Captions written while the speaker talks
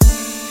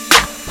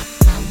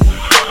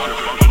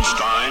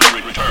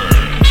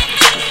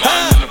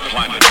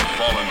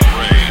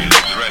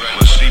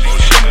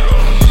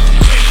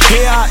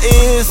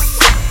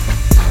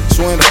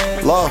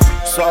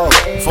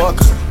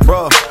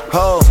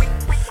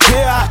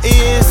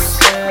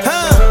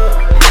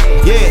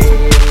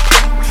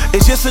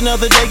It's just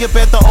another day up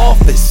at the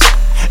office,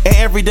 and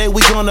every day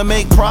we gonna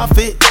make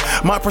profit.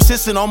 My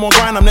persistent, I'm on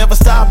grind, I'm never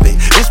stopping.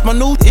 It's my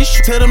new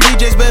issue, tell them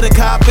DJs better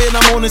cop it.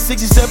 I'm on the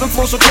 67th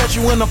floor, so catch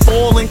you when I'm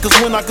falling. Cause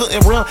when I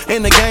couldn't run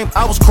in the game,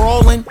 I was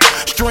crawling.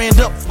 Strand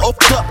up,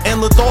 oaked up,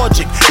 and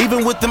lethargic.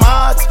 Even with them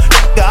odds,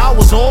 I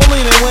was all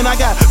in. And when I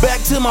got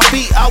back to my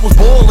feet, I was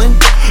balling.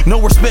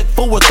 No respect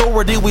for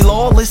authority, we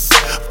lawless.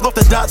 Off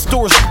the dot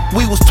stores,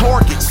 we was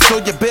targets. So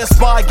your best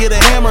buy, get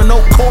a hammer,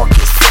 no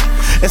carcass.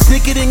 And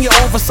sneak it in your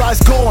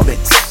oversized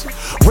garments.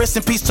 Rest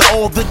in peace to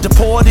all the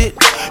deported.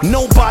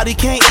 Nobody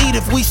can't eat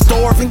if we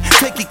starving.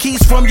 Take your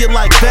keys from you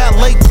like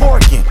valet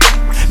parking.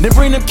 Then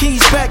bring them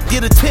keys back,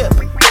 get a tip.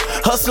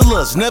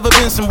 Hustlers, never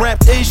been some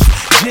rap-ish.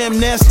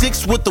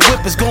 Gymnastics with the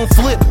whip is gon'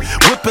 flip.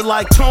 Whip it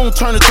like Tone,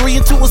 turn a 3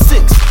 into a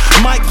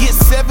 6. Might get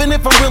 7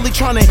 if I'm really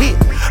tryna hit.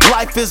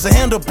 Life is a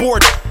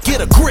handleboard,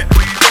 get a grip.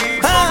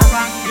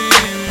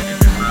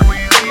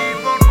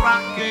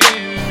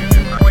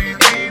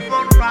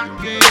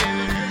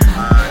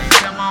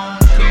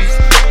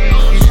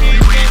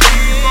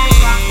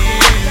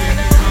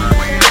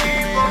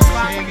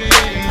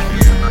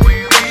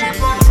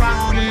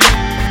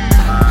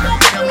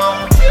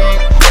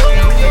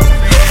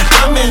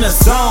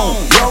 Zone.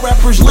 Y'all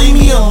rappers leave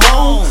me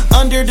alone.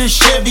 Under the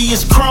Chevy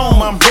is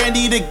chrome, I'm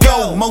ready to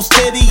go. Most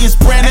steady is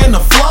brand and the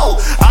flow.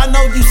 I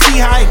know you see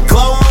how it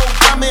glow.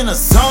 I'm in a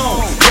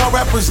zone. Y'all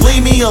rappers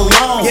leave me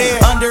alone.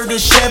 Under the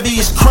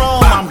Chevy is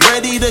chrome, I'm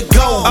ready to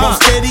go.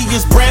 Most steady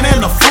is brand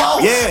and the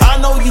flow. I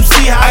know you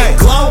see how it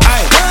glow.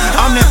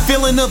 I'm that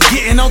feeling of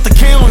getting out the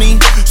county.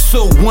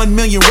 So 1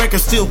 million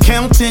records still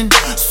counting.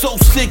 So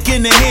sick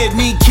in the head,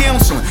 need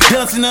counseling.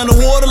 Dancing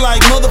underwater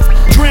like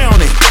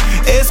drowning.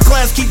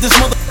 S-Class, keep this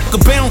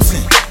motherfucker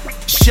bouncing.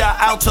 Shout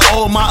out to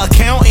all my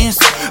accountants.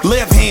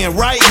 Left hand,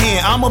 right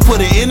hand, I'ma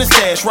put it in the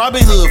stash.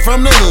 Robin Hood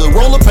from the hood,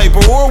 roll a paper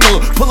or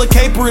wood. Pull a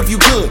caper if you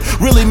could,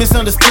 really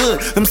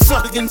misunderstood. Them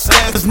suckin'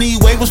 asses need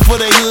waivers for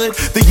their hood.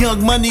 The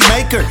young money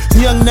maker,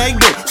 young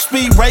neighbor,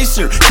 speed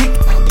racer, keep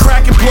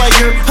cracking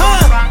player,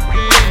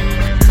 huh?